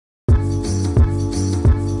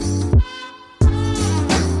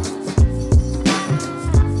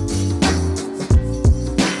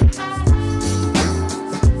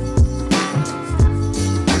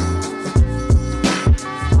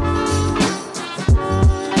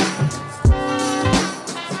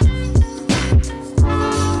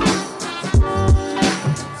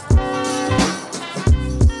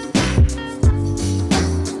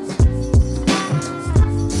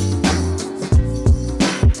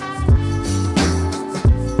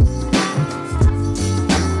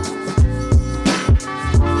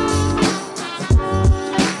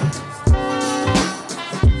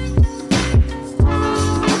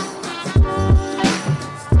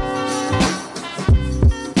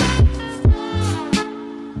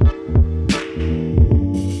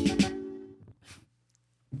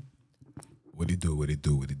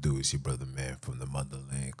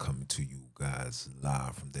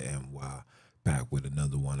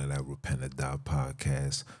Repent or Die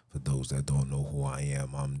podcast. For those that don't know who I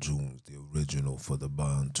am, I'm Junes, the original for the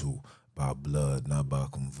Bantu. By blood, not by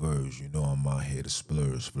converge. You know I'm out here to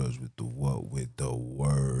splurge with the what? With the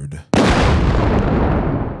word.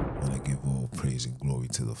 Want to give all praise and glory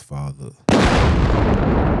to the Father.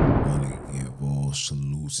 Want to give all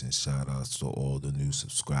salutes and shout outs to all the new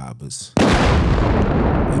subscribers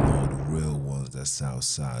and all the real ones that's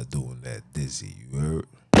outside doing that dizzy. You heard?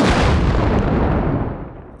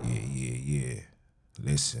 Yeah.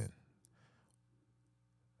 Listen.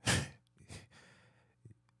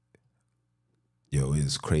 Yo,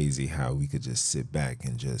 it's crazy how we could just sit back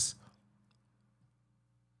and just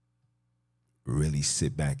really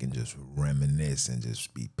sit back and just reminisce and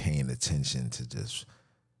just be paying attention to just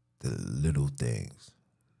the little things.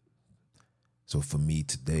 So for me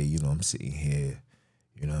today, I'm sitting here,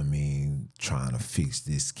 trying to fix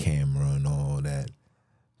this camera and all that.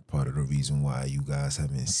 Part of the reason why you guys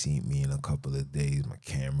haven't seen me in a couple of days, my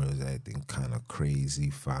camera is acting kind of crazy.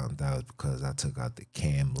 Found out because I took out the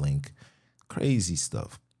cam link. Crazy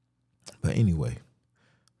stuff. But anyway,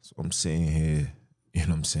 so I'm sitting here,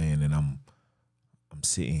 and I'm sitting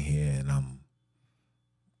here and I'm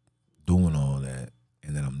doing all that,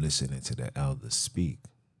 and then I'm listening to the elder speak.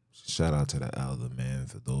 Shout out to the elder, man.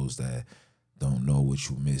 For those that don't know what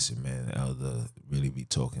you missing, man, the elder really be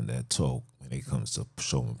talking that talk when it comes to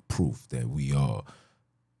showing proof that we are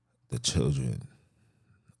the children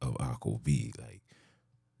of Akko B. Like,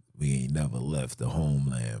 we ain't never left the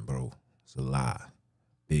homeland, bro. It's a lie.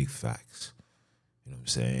 Big facts. You know what I'm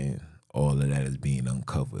saying? All of that is being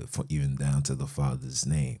uncovered, even down to the Father's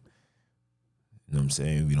name. You know what I'm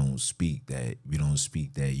saying? We don't speak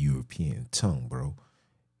that European tongue, bro.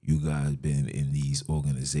 You guys been in these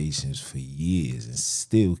organizations for years and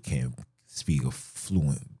still can't speak a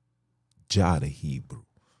fluent jot of Hebrew.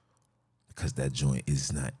 Because that joint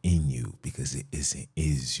is not in you, because it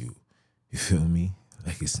is you. You feel me?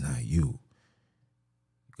 Like, it's not you.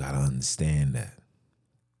 You gotta understand that.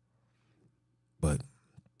 But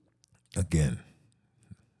again,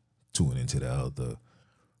 tuning into the elder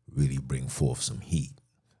really bring forth some heat.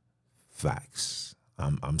 Facts.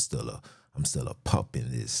 I'm still a pup in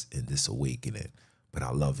this awakening, but I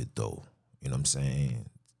love it though. You know what I'm saying?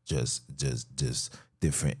 Just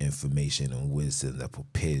different information and wisdom that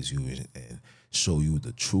prepares you and show you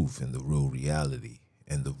the truth and the real reality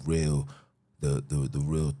and the real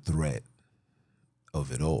threat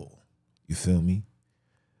of it all. You feel me?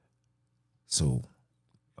 So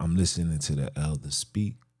I'm listening to the elder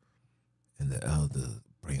speak, and the elder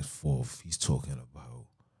brings forth, he's talking about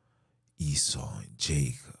Esau and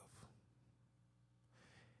Jacob.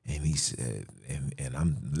 And he said, and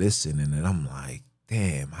I'm listening and I'm like,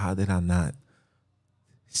 damn, how did I not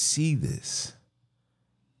see this?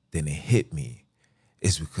 Then it hit me.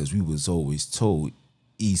 It's because we was always told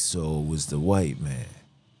Esau was the white man.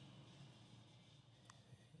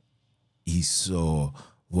 Esau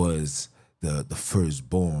was the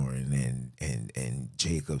firstborn, and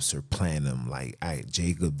Jacob supplanted him. Like,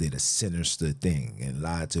 Jacob did a sinister thing and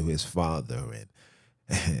lied to his father, and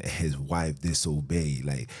his wife disobeyed.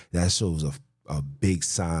 Like, that shows a big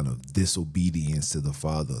sign of disobedience to the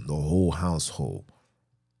father and the whole household.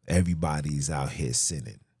 Everybody's out here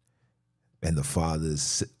sinning. And the father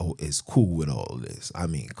is cool with all this. I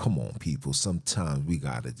mean, come on, people. Sometimes we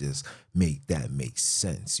got to just make that make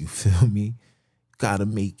sense. You feel me? Got to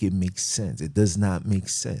make it make sense. It does not make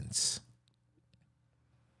sense.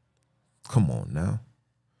 Come on now.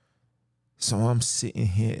 So I'm sitting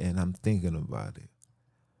here and I'm thinking about it.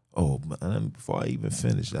 Oh, but before I even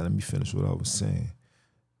finish that, let me finish what I was saying.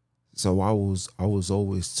 So I was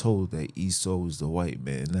always told that Esau was the white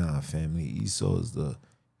man. Nah, family, Esau is the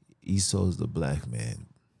black man.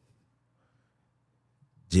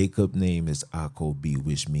 Jacob's name is Akko B,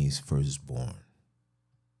 which means firstborn.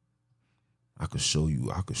 I could show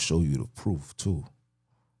you the proof too.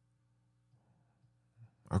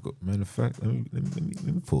 Matter of fact, let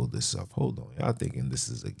me pull this up. Hold on. Y'all thinking this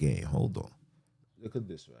is a game. Hold on. Look at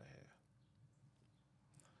this right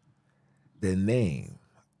here. The name.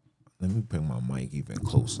 Let me bring my mic even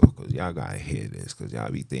closer because y'all gotta hear this because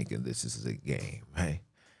y'all be thinking this is a game, right?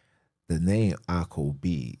 The name Akko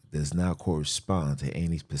B does not correspond to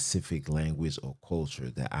any specific language or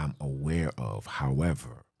culture that I'm aware of.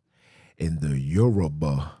 However, in the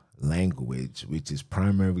Yoruba language, which is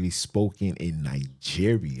primarily spoken in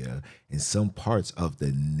Nigeria and some parts of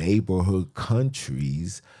the neighborhood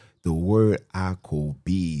countries, the word Akko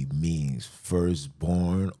B means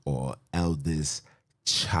firstborn or eldest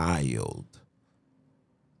child.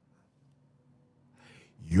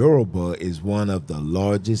 Yoruba is one of the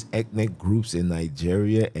largest ethnic groups in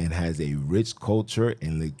Nigeria and has a rich culture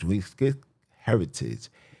and linguistic heritage.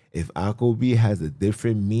 If Akobi has a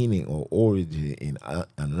different meaning or origin in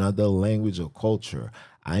another language or culture,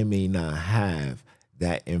 I may not have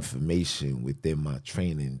that information within my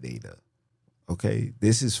training data. Okay,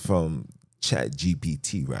 this is from Chat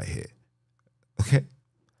GPT right here. Okay,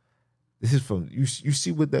 this is from you. You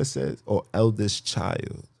see what that says? Or eldest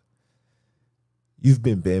child. You've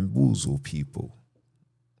been bamboozled, people.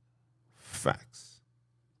 Facts.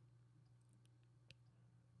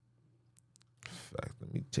 Fact.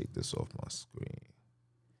 Let me take this off my screen.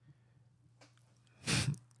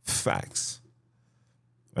 Facts.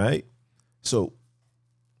 Right? So,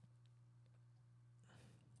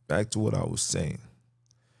 back to what I was saying.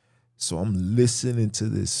 So I'm listening to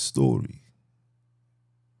this story.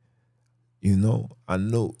 You know, I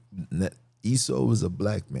know that Esau was a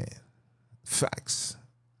black man. Facts.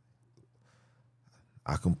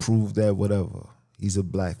 I can prove that, whatever. He's a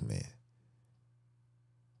black man.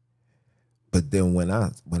 But then when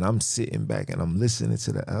I'm sitting back and I'm listening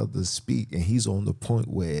to the elders speak, and he's on the point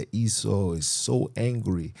where Esau is so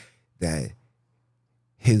angry that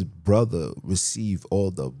his brother received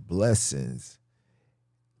all the blessings,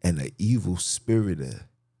 and the evil spirit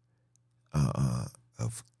of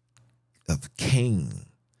Cain,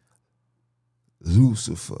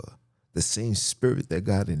 Lucifer, the same spirit that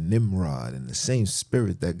got in Nimrod, and the same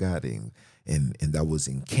spirit that got in and that was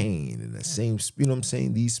in Cain, and the same, you know what I'm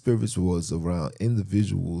saying? These spirits was around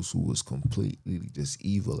individuals who was completely just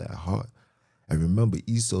evil at heart. And remember,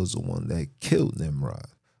 Esau's the one that killed Nimrod.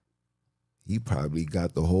 He probably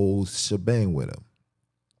got the whole shebang with him.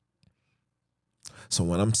 So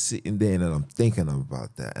when I'm sitting there and I'm thinking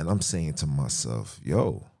about that, and I'm saying to myself,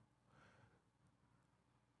 yo,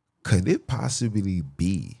 could it possibly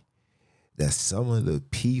be that some of the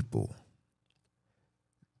people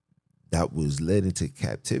that was led into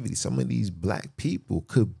captivity, some of these black people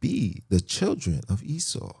could be the children of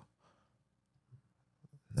Esau?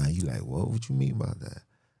 Now you like, well, what you mean by that?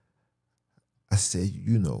 I said,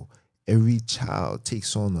 you know, every child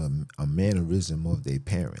takes on a mannerism of their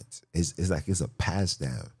parents. It's like it's a pass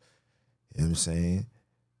down. You know what I'm saying?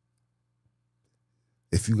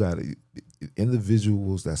 If you got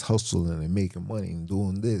individuals that's hustling and making money and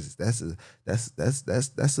doing this, that's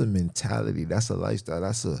a mentality. That's a lifestyle.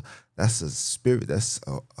 That's a spirit. That's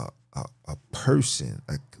a person.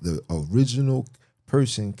 Like the original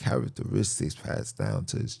person characteristics passed down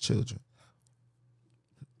to his children.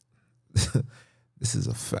 This is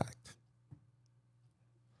a fact.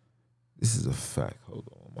 This is a fact. Hold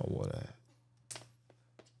on, my water at?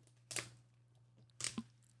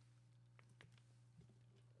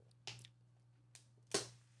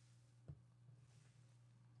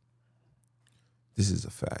 This is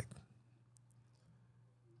a fact.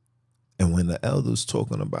 And when the elders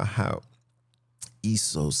talking about how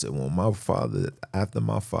Esau said, when my father, after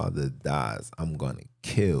my father dies, I'm gonna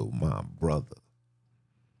kill my brother.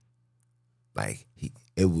 Like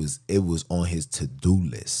it was on his to-do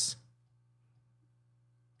list.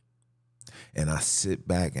 And I sit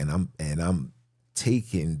back and I'm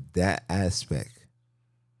taking that aspect,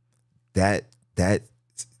 that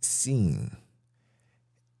scene,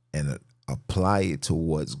 and apply it to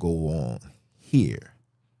what's going on here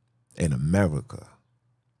in America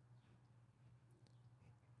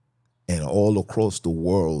and all across the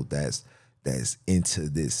world that's into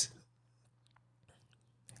this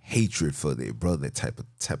hatred for their brother type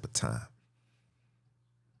of time.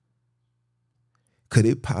 Could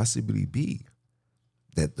it possibly be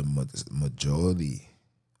that the majority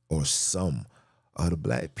or some of the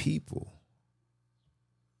black people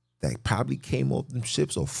that probably came off them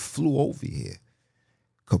ships or flew over here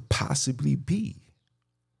could possibly be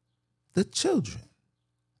the children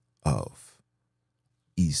of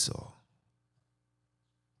Esau?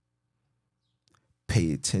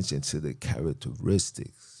 Pay attention to the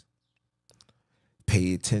characteristics.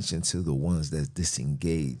 Pay attention to the ones that's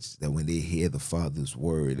disengaged, that when they hear the Father's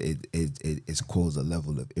word, it's caused a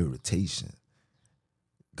level of irritation.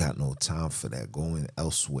 Got no time for that, going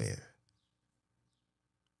elsewhere.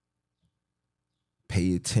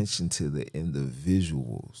 Pay attention to the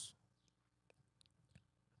individuals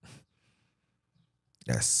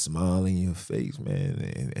that smile in your face,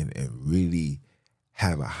 man, and really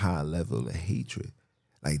have a high level of hatred.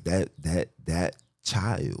 Like that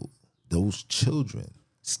child, those children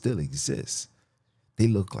still exist. They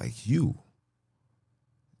look like you.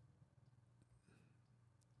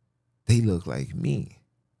 They look like me.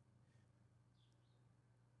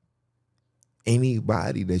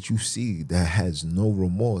 Anybody that you see that has no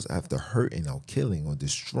remorse after hurting or killing or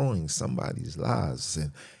destroying somebody's lives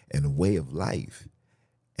and way of life,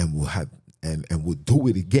 and will have and will do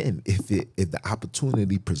it again if the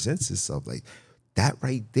opportunity presents itself, like that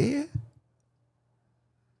right there,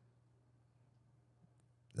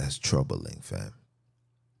 that's troubling, fam.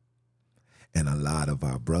 And a lot of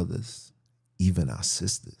our brothers, even our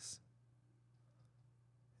sisters,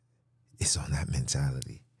 it's on that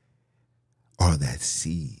mentality, or that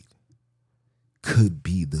seed could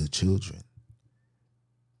be the children,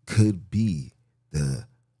 could be the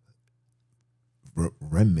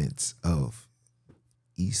remnants of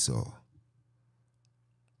Esau.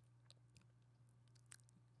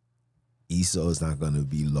 Esau is not going to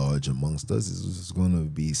be large amongst us. It's going to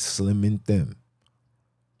be slim and thin.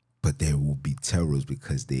 But there will be terrors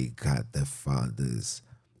because they got the father's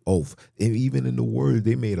oath. And even in the word,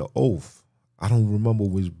 they made an oath. I don't remember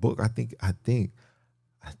which book. I think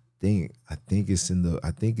it's in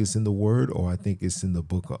the word, or I think it's in the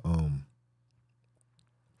book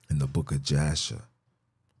of Jasher,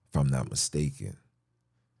 if I'm not mistaken.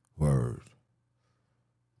 Word.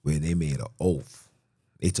 Where they made an oath.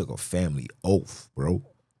 They took a family oath, bro.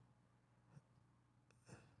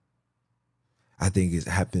 I think it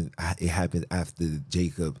happened after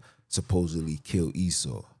Jacob supposedly killed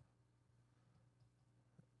Esau.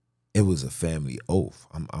 It was a family oath.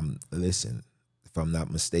 Listen, if I'm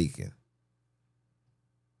not mistaken.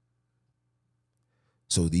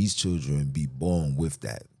 So these children be born with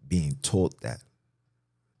that, being taught that.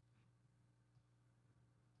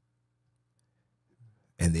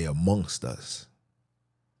 And they're amongst us.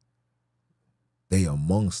 They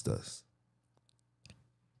amongst us.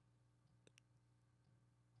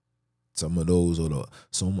 Some of those are the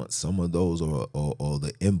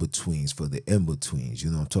in-betweens for the in-betweens.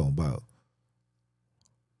 You know what I'm talking about?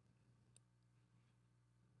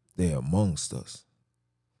 They're amongst us.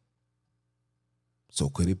 So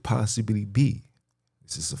could it possibly be,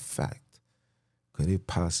 this is a fact, could it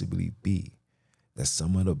possibly be that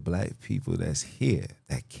some of the black people that's here,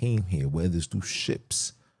 that came here, whether it's through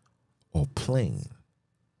ships or plane,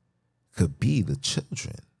 could be the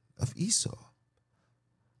children of Esau?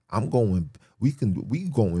 We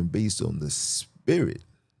going based on the spirit,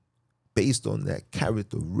 based on that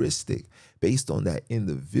characteristic, based on that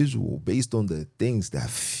individual, based on the things that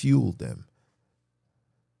fuel them.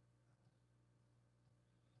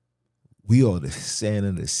 We are the sand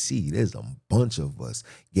of the sea. There's a bunch of us.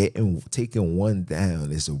 Taking one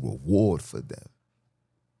down is a reward for them.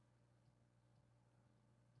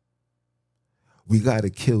 We got to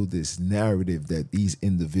kill this narrative that these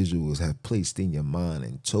individuals have placed in your mind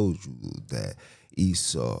and told you that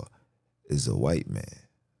Esau is a white man.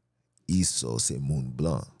 Esau, c'est mon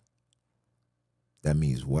blanc. That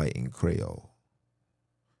means white in Creole.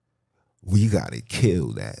 We got to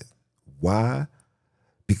kill that. Why?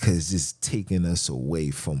 Because it's taking us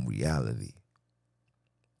away from reality.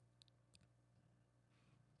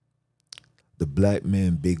 The black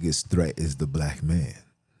man's biggest threat is the black man.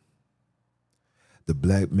 The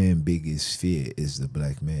black man's biggest fear is the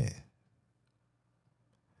black man.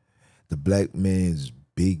 The black man's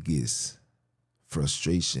biggest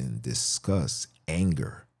frustration, disgust,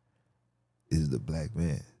 anger is the black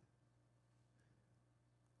man.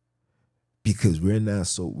 Because we're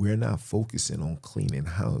not focusing on cleaning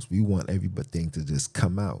house. We want everything to just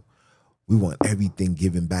come out. We want everything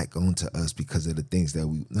given back onto us because of the things that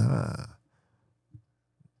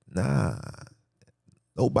Nah.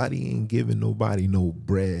 Nobody ain't giving nobody no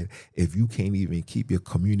bread if you can't even keep your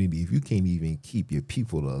community, if you can't even keep your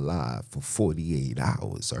people alive for 48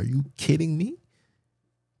 hours. Are you kidding me?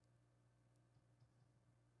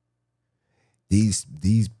 These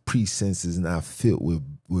precincts is not filled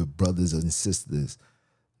with brothers and sisters.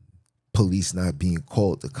 Police not being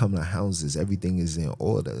called to come to houses. Everything is in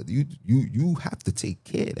order. You have to take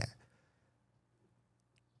care of that.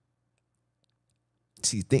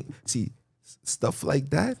 See, stuff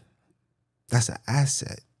like that, that's an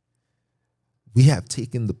asset. We have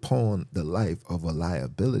taken upon the life of a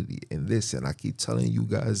liability. And listen, I keep telling you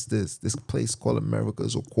guys this place called America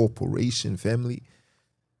is a corporation, family.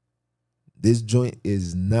 This joint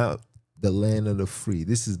is not the land of the free.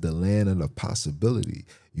 This is the land of the possibility.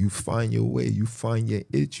 You find your way, you find your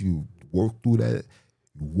itch, you work through that,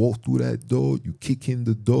 you walk through that door, you kick in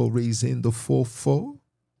the door, raise in the 4-4.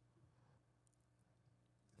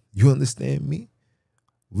 You understand me?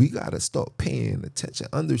 We got to start paying attention,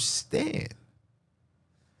 understand.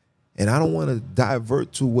 And I don't want to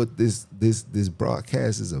divert to what this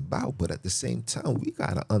broadcast is about, but at the same time, we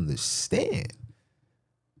got to understand.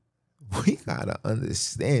 We got to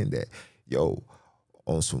understand that, Yo,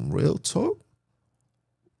 on some real talk,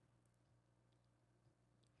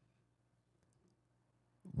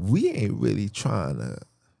 we ain't really trying to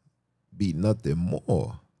be nothing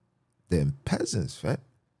more than peasants, fam.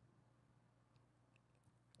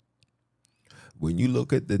 When you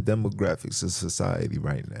look at the demographics of society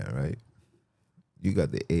right now, right? You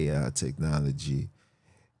got the AI technology,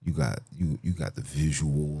 you got the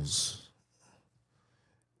visuals,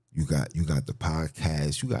 you got the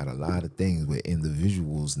podcast, you got a lot of things where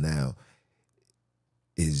individuals now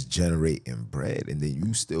is generating bread, and then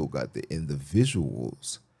you still got the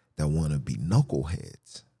individuals that want to be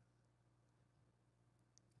knuckleheads.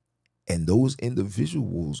 And those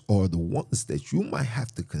individuals are the ones that you might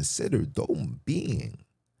have to consider them being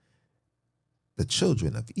the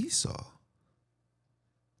children of Esau.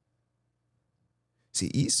 See,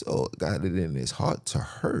 Esau got it in his heart to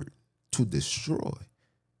hurt, to destroy,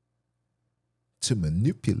 to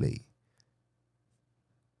manipulate.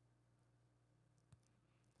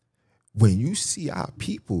 When you see our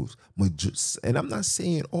peoples, and I'm not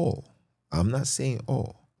saying all,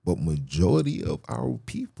 but majority of our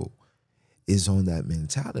people is on that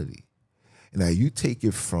mentality. Now you take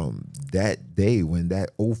it from that day when that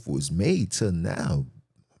oath was made to now,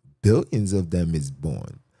 billions of them is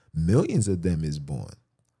born, millions of them is born,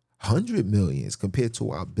 100 millions compared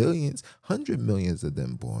to our billions, 100 millions of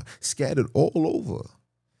them born, scattered all over.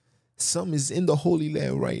 Some is in the Holy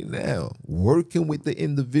Land right now, working with the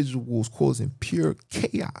individuals, causing pure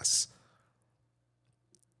chaos.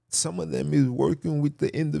 Some of them is working with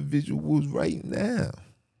the individuals right now.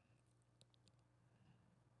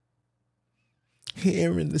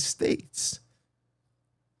 Here in the States,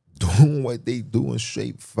 doing what they do in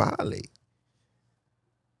straight violate.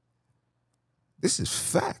 This is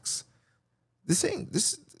facts.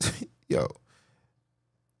 Yo,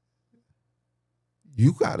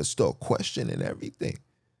 you got to start questioning everything.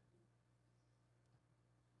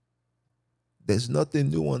 There's nothing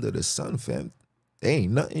new under the sun, fam. There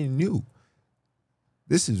ain't nothing new.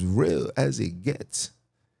 This is real as it gets.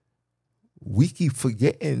 We keep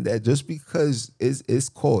forgetting that just because it's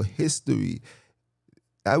called history,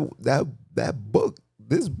 that book,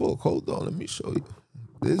 this book, hold on, let me show you.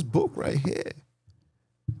 This book right here.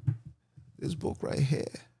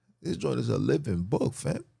 This joint is a living book,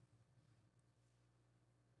 fam.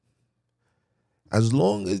 As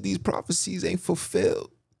long as these prophecies ain't fulfilled,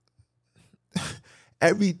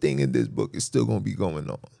 everything in this book is still going to be going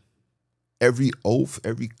on. Every oath,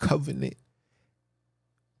 every covenant,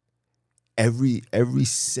 every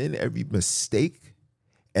sin, every mistake,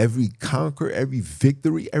 every conquer, every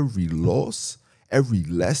victory, every loss, every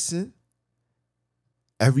lesson,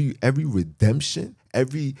 every redemption,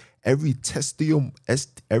 every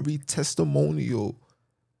testimonial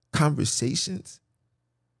conversations.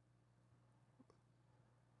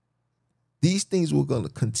 These things were going to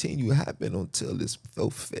continue to happen until it's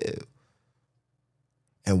fulfilled.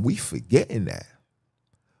 And we forgetting that.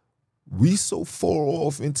 We so far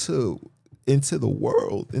off into the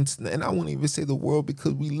world. And I won't even say the world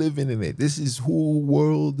because we living in it. This is who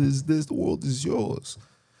world is this. The world is yours.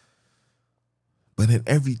 But in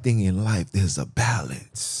everything in life, there's a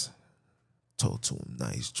balance. Told to him,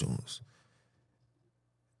 nice Jones.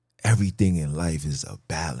 Everything in life is a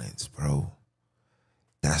balance, bro.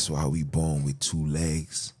 That's why we born with 2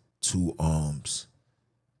 legs, 2 arms,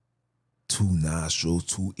 2 nostrils,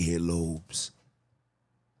 2 earlobes,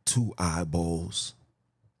 2 eyeballs,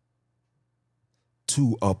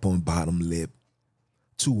 2 up on bottom lip,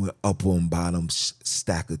 2 up on bottom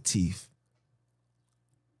stack of teeth.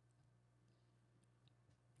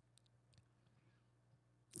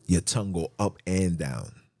 Your tongue go up and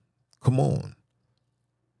down. Come on.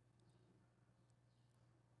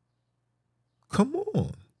 Come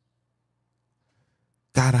on.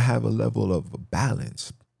 Gotta have a level of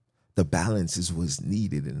balance. The balance is what's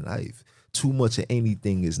needed in life. Too much of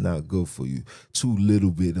anything is not good for you. Too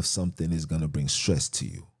little bit of something is gonna bring stress to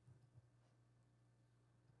you.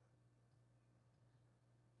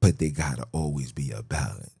 But there gotta always be a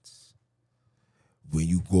balance. When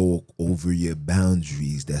you go over your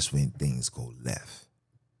boundaries, that's when things go left.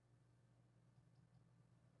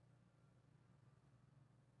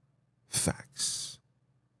 Facts.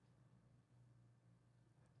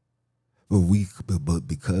 But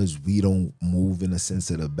because we don't move in a sense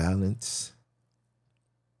of the balance,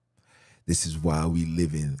 this is why we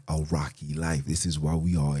live in a rocky life. This is why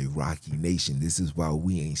we are a rocky nation. This is why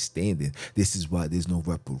we ain't standing. This is why there's no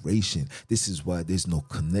reparation. This is why there's no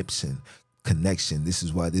connection. This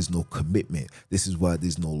is why there's no commitment. This is why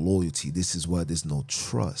there's no loyalty. This is why there's no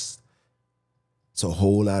trust. It's a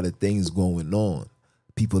whole lot of things going on.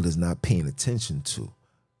 people is not paying attention to.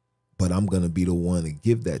 But I'm going to be the one to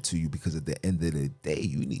give that to you, because at the end of the day,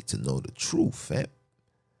 you need to know the truth, fam.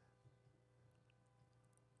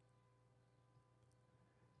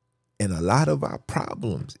 And a lot of our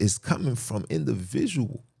problems is coming from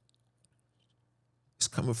individuals. It's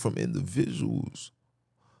coming from individuals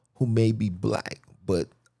who may be black, but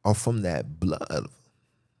are from that blood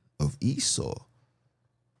of Esau.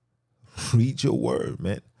 Read your word,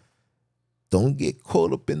 man. Don't get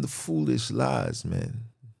caught up in the foolish lies, man.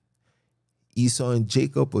 Esau and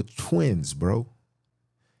Jacob are twins, bro.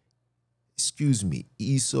 Excuse me,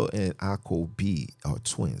 Esau and Jacob are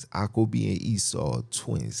twins. Jacob and Esau are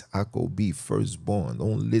twins. Jacob, firstborn.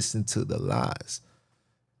 Don't listen to the lies.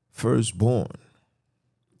 Firstborn.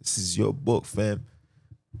 This is your book, fam.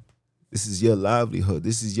 This is your livelihood.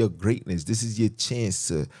 This is your greatness. This is your chance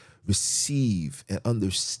to receive and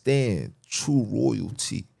understand true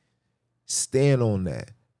royalty. Stand on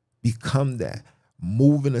that. Become that.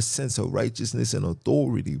 Move in a sense of righteousness and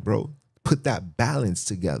authority, bro. Put that balance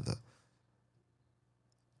together.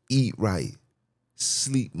 Eat right.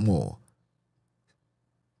 Sleep more.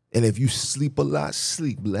 And if you sleep a lot,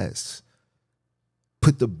 sleep less.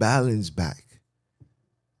 Put the balance back.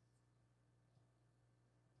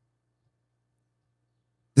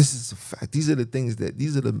 This is a fact. These are the things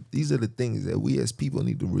that we as people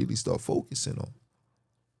need to really start focusing on.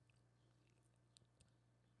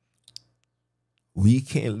 We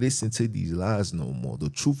can't listen to these lies no more. The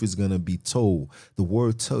truth is going to be told. The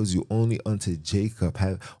word tells you, only unto Jacob,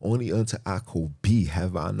 only unto Jacob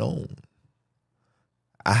have I known.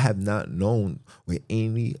 I have not known with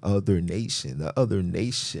any other nation. The other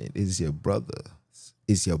nation is your brother.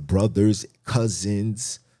 Is your brothers,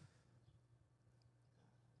 cousins.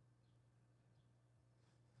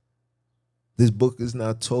 This book is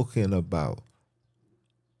not talking about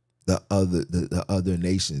the other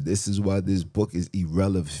nations. This is why this book is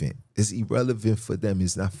irrelevant. It's irrelevant for them.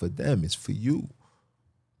 It's not for them. It's for you.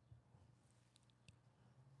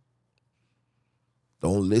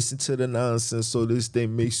 Don't listen to the nonsense. So this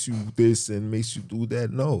thing makes you this and makes you do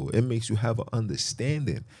that. No, it makes you have an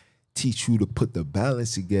understanding. Teach you to put the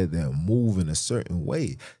balance together and move in a certain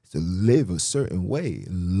way, to live a certain way,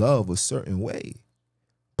 love a certain way.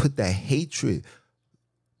 Put that hatred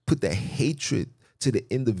to the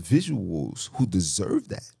individuals who deserve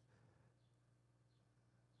that.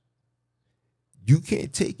 You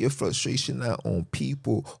can't take your frustration out on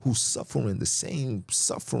people who suffering the same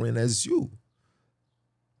suffering as you.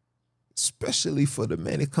 Especially for the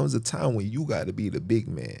man, it comes a time when you got to be the big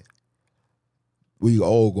man. We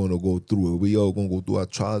all going to go through it. We all going to go through our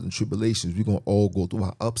trials and tribulations. We're going to all go through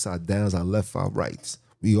our ups, our downs, our left, our rights.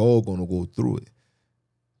 We all going to go through it.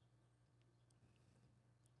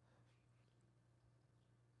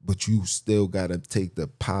 But you still got to take the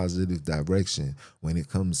positive direction when it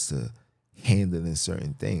comes to handling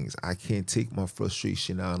certain things. I can't take my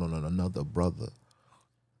frustration out on another brother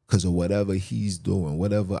because of whatever he's doing,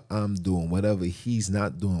 whatever I'm doing, whatever he's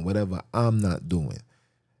not doing, whatever I'm not doing.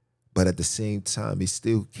 But at the same time, it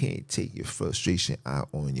still can't take your frustration out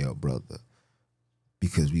on your brother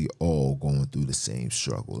because we all going through the same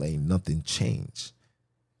struggle. Ain't nothing changed.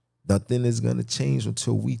 Nothing is going to change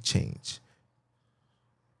until we change.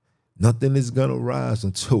 Nothing is going to rise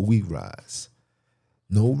until we rise.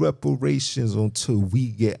 No reparations until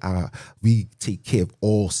we take care of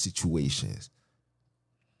all situations.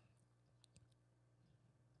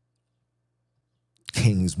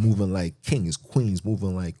 Kings moving like kings, queens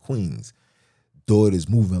moving like queens, daughters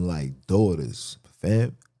moving like daughters,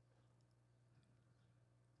 fam.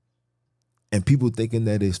 And people thinking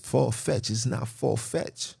that it's far-fetched. It's not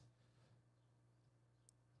far-fetched.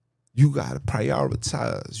 You got to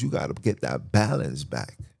prioritize. You got to get that balance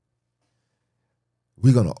back.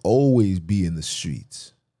 We're going to always be in the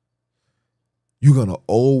streets. You're going to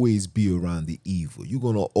always be around the evil. You're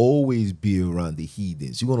going to always be around the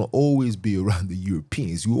heathens. You're going to always be around the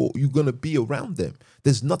Europeans. You're going to be around them.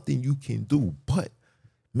 There's nothing you can do but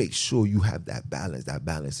make sure you have that balance. That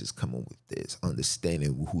balance is coming with this,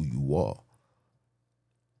 understanding who you are.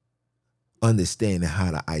 Understanding how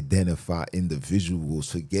to identify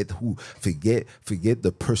individuals, forget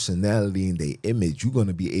the personality and their image. You're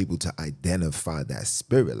gonna be able to identify that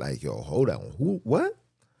spirit. Like, yo, hold on, who, what?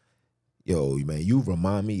 Yo, man, you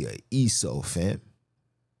remind me of Esau, fam.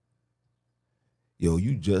 Yo,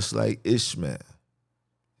 you just like Ishmael.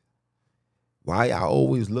 Why y'all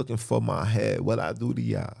always looking for my head? What I do to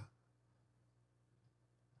y'all?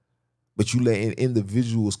 But you letting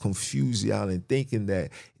individuals confuse y'all and thinking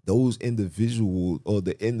that those individuals or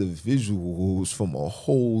the individuals from a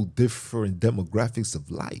whole different demographics of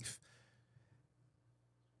life.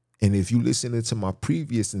 And if you listen to my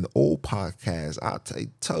previous and old podcasts, I'll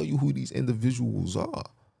tell you who these individuals are.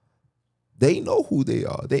 They know who they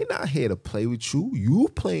are. They're not here to play with you. You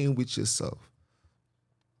playing with yourself.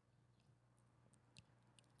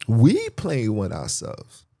 We playing with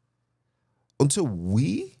ourselves. Until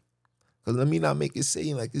we, because let me not make it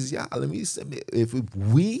say like this, yeah, let me say, if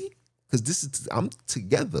we, because this is, I'm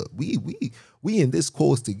together. We in this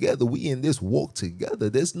course together. We in this walk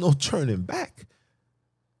together. There's no turning back.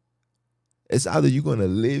 It's either you're going to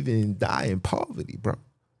live and die in poverty, bro,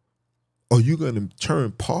 or you're going to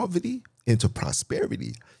turn poverty into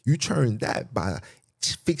prosperity. You turn that by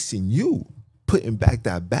fixing you, putting back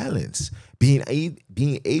that balance, being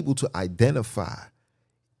able to identify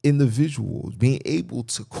individuals, being able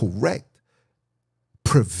to correct,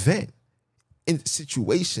 prevent in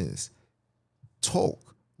situations,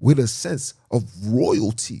 talk with a sense of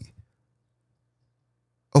royalty,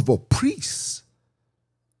 of a priest,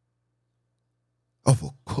 of a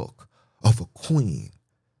cook, of a queen,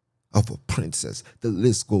 of a princess. The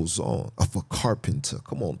list goes on. Of a carpenter.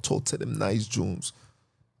 Come on, talk to them nice, Jones.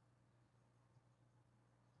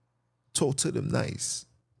 Talk to them nice.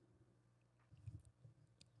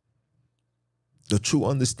 The true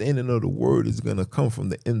understanding of the word is going to come from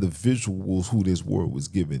the individuals who this word was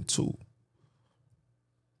given to.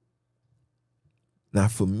 Now,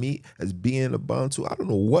 for me, as being a Bantu, I don't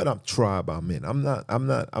know what tribe I'm in. I'm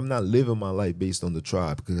not living my life based on the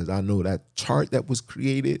tribe, because I know that chart that was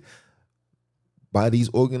created by these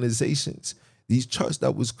organizations, these charts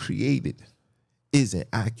that was created, isn't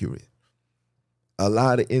accurate. A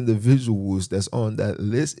lot of individuals that's on that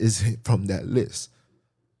list isn't from that list.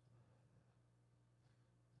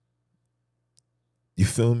 You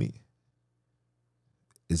feel me?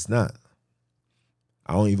 It's not.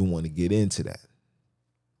 I don't even want to get into that.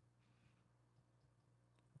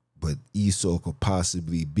 But Esau could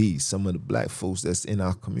possibly be some of the black folks that's in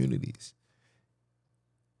our communities.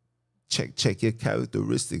 Check your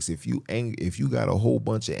characteristics. If you got a whole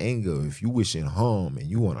bunch of anger, if you wishing harm and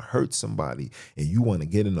you want to hurt somebody and you want to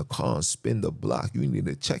get in a car and spin the block, you need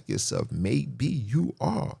to check yourself. Maybe you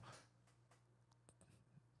are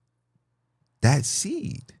that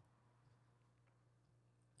seed,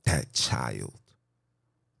 that child.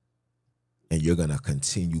 And you're going to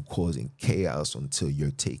continue causing chaos until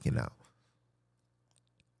you're taken out.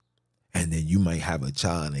 And then you might have a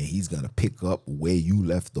child and he's going to pick up where you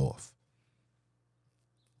left off.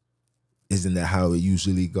 Isn't that how it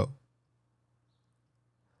usually go?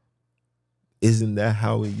 Isn't that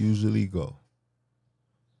how it usually go?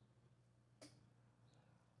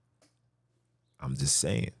 I'm just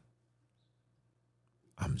saying.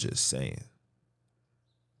 I'm just saying.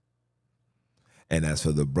 And as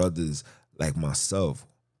for the brothers like myself,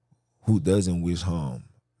 who doesn't wish harm,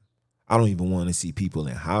 I don't even want to see people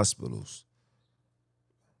in hospitals,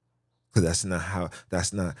 because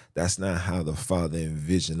that's not how the Father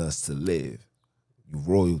envisioned us to live. You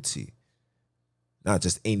royalty. Not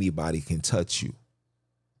just anybody can touch you.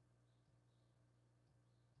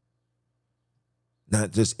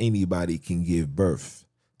 Not just anybody can give birth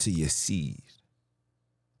to your seed.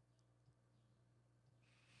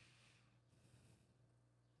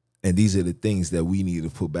 And these are the things that we need to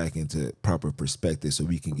put back into proper perspective so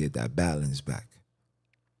we can get that balance back.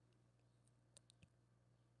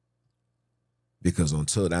 Because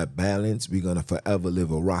until that balance, we're going to forever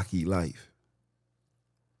live a rocky life.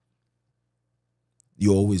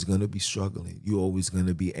 You're always going to be struggling. You're always going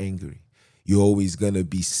to be angry. You're always going to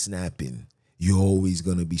be snapping. You're always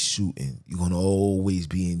going to be shooting. You're going to always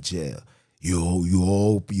be in jail. You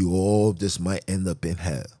all just might end up in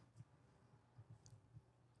hell.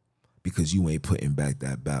 Because you ain't putting back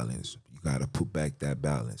that balance. You got to put back that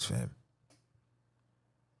balance, fam.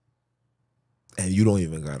 And you don't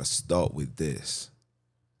even got to start with this.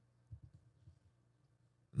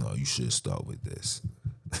 No, you should start with this.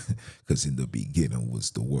 Because in the beginning was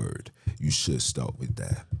the word. You should start with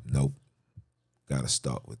that. Nope. Got to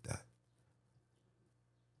start with that.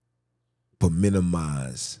 But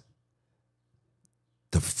minimize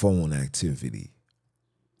the phone activity.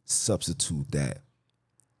 Substitute that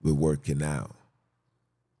with working out,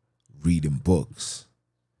 reading books,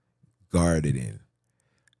 gardening,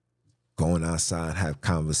 going outside, have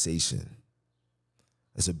conversation.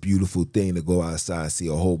 It's a beautiful thing to go outside, see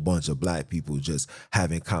a whole bunch of black people just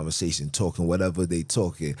having conversation, talking whatever they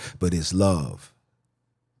talking, but it's love.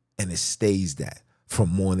 And it stays that from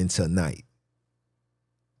morning till night.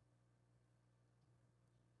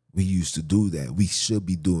 We used to do that. We should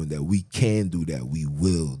be doing that. We can do that. We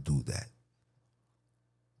will do that.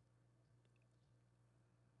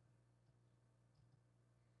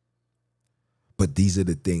 But these are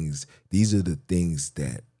the things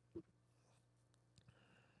that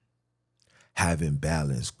having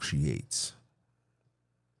balance creates.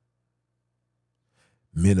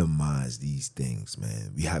 Minimize these things,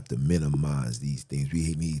 man. We have to minimize these things.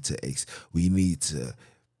 We need to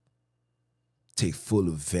take full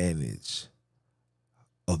advantage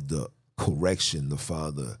of the correction the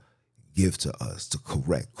Father give to us to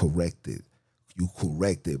correct it. You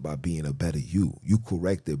correct it by being a better you. You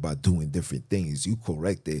correct it by doing different things. You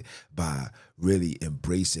correct it by really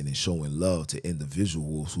embracing and showing love to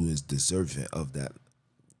individuals who is deserving of that.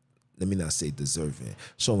 Let me not say deserving.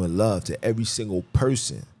 Showing love to every single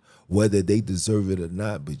person, whether they deserve it or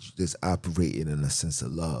not, but just operating in a sense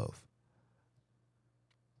of love.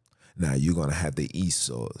 Now, you're going to have the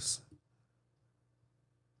Esau's.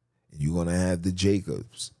 You're going to have the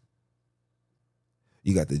Jacobs.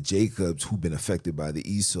 You got the Jacobs who've been affected by the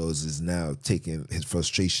Esau's is now taking his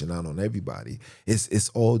frustration out on everybody. It's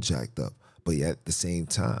all jacked up. But yet at the same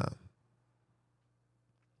time,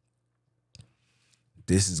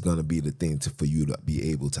 this is going to be the thing for you to be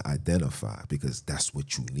able to identify, because that's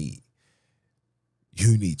what you need.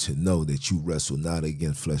 You need to know that you wrestle not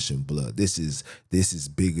against flesh and blood. This is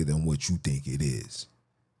bigger than what you think it is.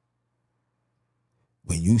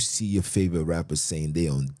 When you see your favorite rapper saying they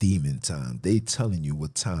on demon time, they telling you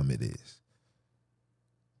what time it is.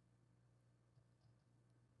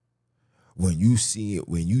 When you see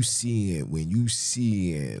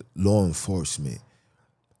law enforcement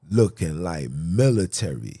looking like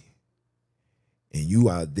military and you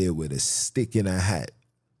out there with a stick in a hat,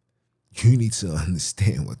 you need to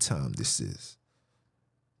understand what time this is.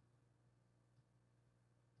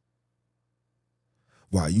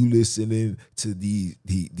 While you listening to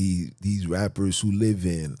these rappers who live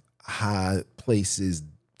in high places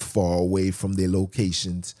far away from their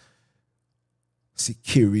locations,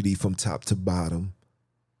 security from top to bottom,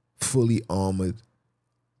 fully armored,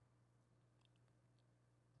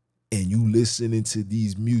 and you listening to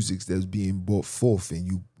these musics that's being brought forth and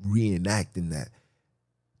you reenacting that,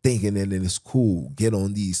 thinking that it's cool, get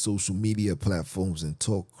on these social media platforms and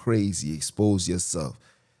talk crazy, expose yourself.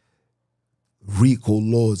 RICO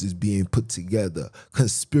laws is being put together.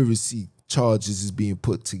 Conspiracy charges is being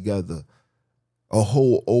put together. A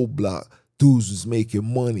whole old block. Dudes was making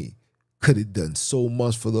money. Could have done so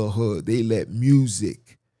much for the hood. They let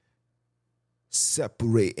music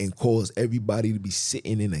separate and cause everybody to be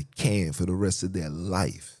sitting in a can for the rest of their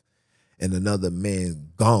life. And another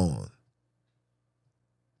man gone.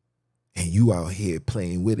 And you out here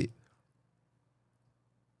playing with it.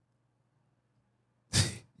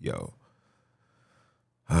 Yo.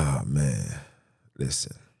 Ah, man.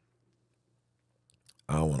 Listen.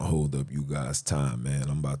 I don't want to hold up you guys' time, man.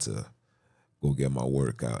 I'm about to go get my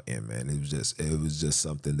workout in, man. It was just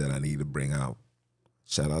something that I need to bring out.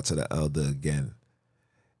 Shout out to the elder again.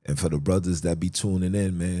 And for the brothers that be tuning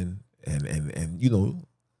in, man. And you know,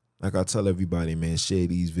 like I tell everybody, man, share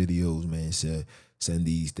these videos, man. Send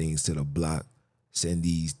these things to the block. Send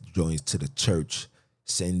these joints to the church.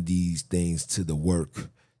 Send these things to the work.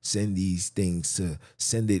 Send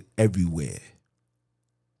it everywhere.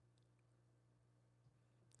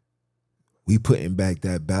 We putting back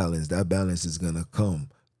that balance. That balance is going to come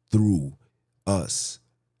through us.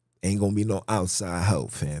 Ain't going to be no outside help,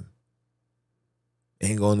 fam.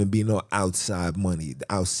 Ain't going to be no outside money. The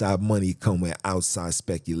outside money come with outside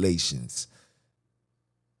speculations,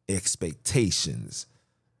 expectations,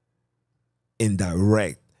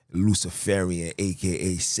 indirect Luciferian,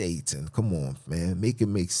 a.k.a. Satan. Come on, man. Make it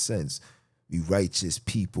make sense. We righteous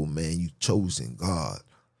people, man. You chosen God.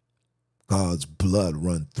 God's blood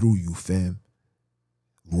run through you, fam.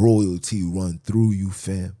 Royalty run through you,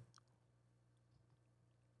 fam.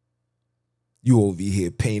 You over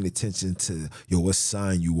here paying attention to, yo, what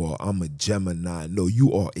sign you are. I'm a Gemini. No,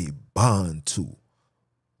 you are a Bantu.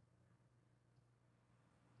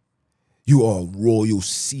 You are royal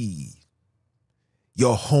seed.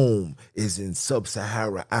 Your home is in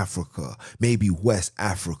sub-Saharan Africa, maybe West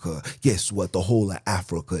Africa. Guess what? The whole of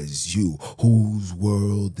Africa is you. Whose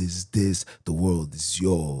world is this? The world is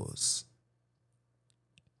yours.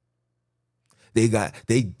 They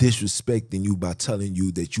disrespecting you by telling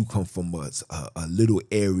you that you come from a little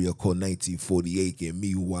area called 1948, and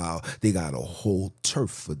meanwhile, they got a whole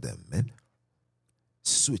turf for them, man.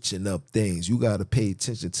 Switching up things. You got to pay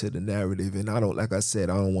attention to the narrative, and like I said,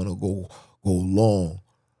 I don't want to go long,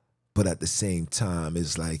 but at the same time,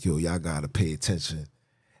 it's like, yo, y'all gotta pay attention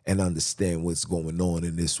and understand what's going on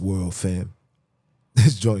in this world, fam.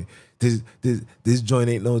 This joint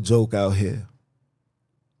ain't no joke out here.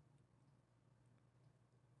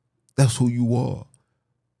 That's who you are.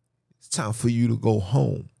 time for you to go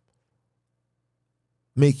home.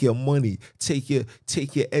 Make your money. Take your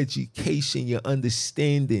education, your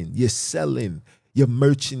understanding, your selling, your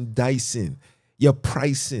merchandising, your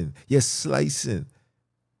pricing, your slicing.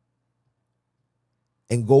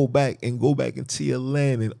 And go back into your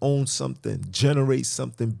land and own something, generate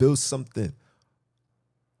something, build something.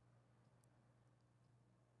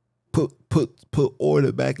 Put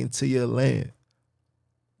order back into your land.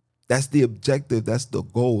 That's the objective. That's the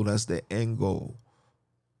goal. That's the end goal.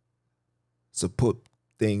 So put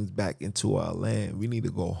things back into our land. We need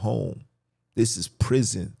to go home. This is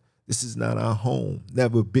prison. This is not our home.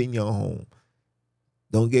 Never been your home.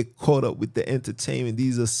 Don't get caught up with the entertainment.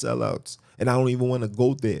 These are sellouts. And I don't even want to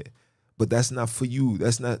go there. But that's not for you.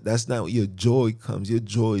 That's not where your joy comes. Your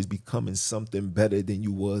joy is becoming something better than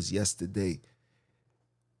you was yesterday.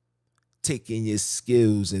 Taking your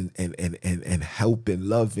skills and helping,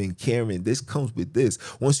 loving, caring. This comes with this.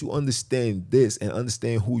 Once you understand this and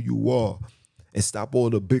understand who you are and stop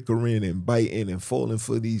all the bickering and biting and falling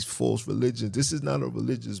for these false religions. This is not a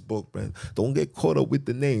religious book, man. Don't get caught up with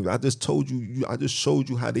the names. I just told you, I just showed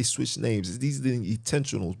you how they switch names. These are the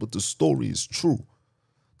intentionals, but the story is true.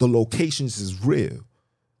 The locations is real.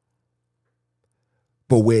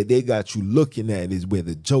 But where they got you looking at is where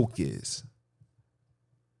the joke is.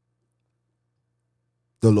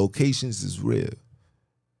 The locations is real.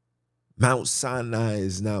 Mount Sinai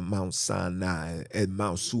is not Mount Sinai and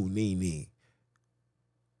Mount Sunini.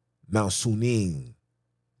 Mount Sunim.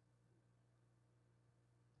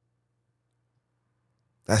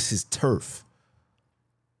 That's his turf.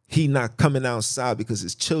 He not coming outside because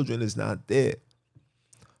his children is not there.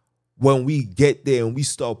 When we get there and we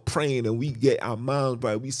start praying and we get our minds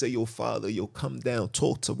right, we say, yo, Father, yo, come down,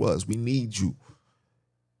 talk to us. We need you.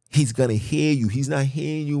 He's going to hear you. He's not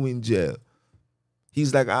hearing you in jail.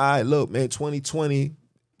 He's like, all right, look, man, 2020,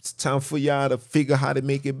 it's time for y'all to figure how to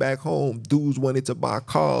make it back home. Dudes wanted to buy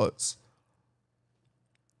cars.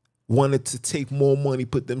 Wanted to take more money,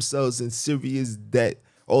 put themselves in serious debt.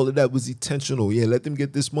 All of that was intentional. Yeah, let them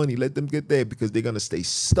get this money. Let them get there because they're going to stay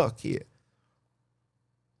stuck here.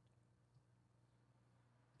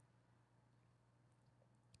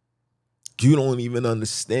 You don't even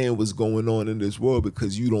understand what's going on in this world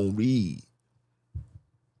because you don't read.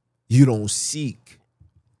 You don't seek.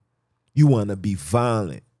 You want to be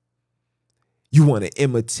violent. You want to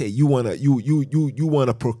imitate. You want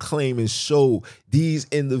to proclaim and show these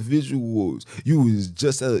individuals. You is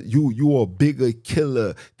just you are a bigger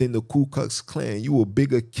killer than the Ku Klux Klan. You a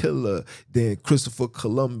bigger killer than Christopher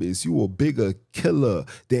Columbus. You a bigger killer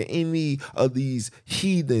than any of these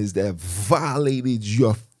heathens that violated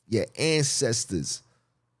your ancestors.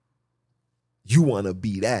 You want to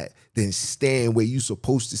be that, then stand where you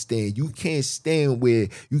supposed to stand. You can't stand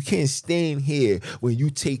here when you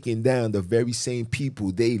taking down the very same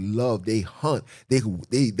people they love, they hunt,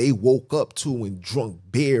 they woke up to and drunk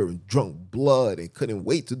beer and drunk blood and couldn't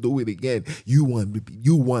wait to do it again. You want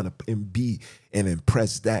to be and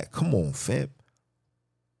impress that. Come on, fam.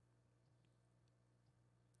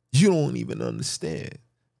 You don't even understand.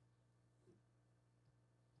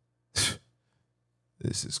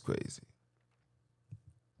 This is crazy.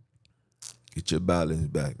 Get your balance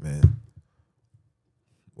back, man.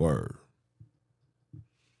 Word.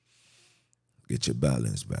 Get your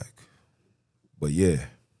balance back. But yeah,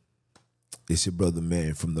 it's your brother,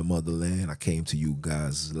 man, from the motherland. I came to you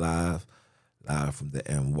guys live from the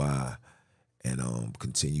NY, and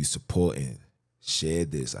continue supporting. Share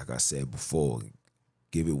this, like I said before.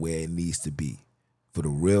 Give it where it needs to be for the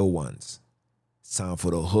real ones. It's time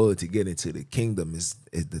for the hood to get into the kingdom.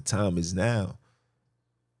 The time is now.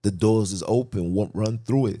 The doors is open. Run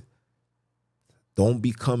through it. Don't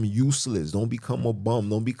become useless. Don't become a bum.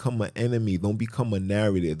 Don't become an enemy. Don't become a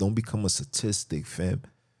narrative. Don't become a statistic, fam.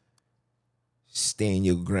 Stand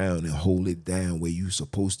your ground and hold it down where you're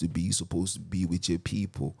supposed to be. You're supposed to be with your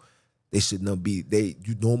people. They should not be,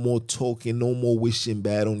 you no more talking, no more wishing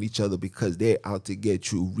bad on each other because they're out to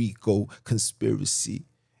get you. RICO, conspiracy,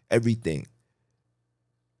 everything.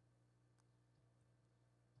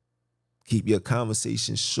 Keep your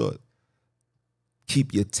conversations short.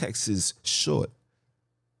 Keep your texts short.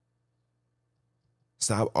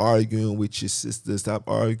 Stop arguing with your sisters. Stop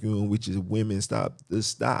arguing with your women. Stop.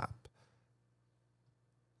 Let's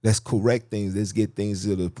correct things. Let's get things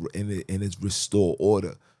and let's restore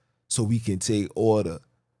order so we can take order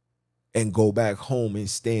and go back home and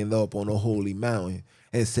stand up on a holy mountain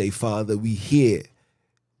and say, Father, we here.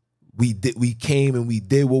 We came and we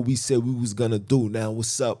did what we said we was gonna do. Now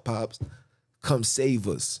what's up, Pops? Come save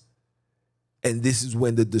us. And this is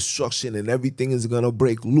when the destruction and everything is going to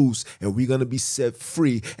break loose and we're going to be set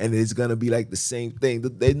free. And it's going to be like the same thing.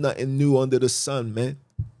 There's nothing new under the sun, man.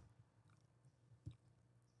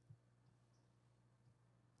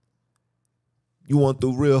 You want the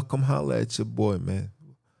real? Come holler at your boy, man.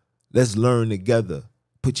 Let's learn together.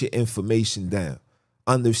 Put your information down.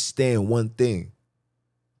 Understand one thing,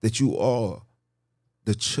 that you are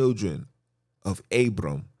the children of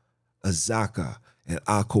Abram, Azaka, and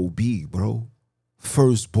Akobi, bro.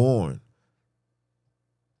 Firstborn.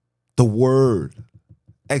 The word.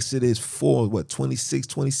 Exodus 4, 26,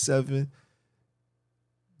 27.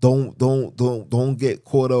 Don't get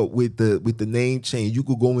caught up with the name change. You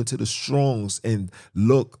could go into the Strongs and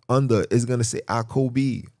look under. It's gonna say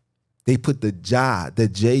Akobi. They put the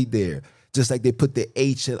J there. Just like they put the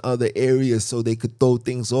H in other areas so they could throw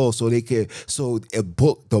things off, so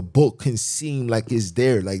the book can seem like it's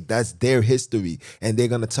there, like that's their history. And they're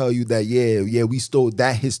gonna tell you that, yeah, we stole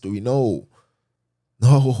that history. No.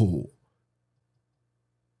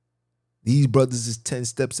 These brothers is 10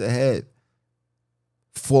 steps ahead.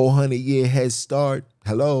 400-year head start.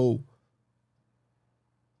 Hello.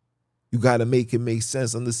 You gotta make it make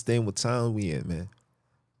sense. Understand what time we in, man.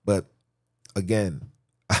 But again,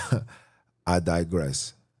 I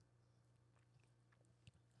digress.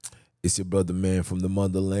 It's your brother, man, from the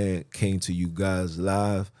motherland. Came to you guys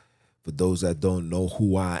live. For those that don't know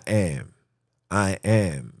who I am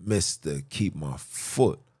Mr. Keep My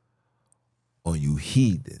Foot on you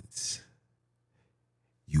heathens,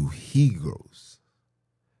 you Hebrews,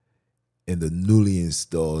 and the newly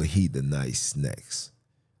installed heathenite snacks.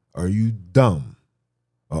 Are you dumb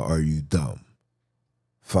or are you dumb?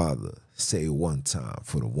 Father, say one time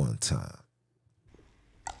for the one time.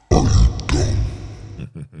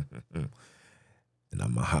 And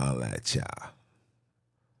I'ma holler at y'all.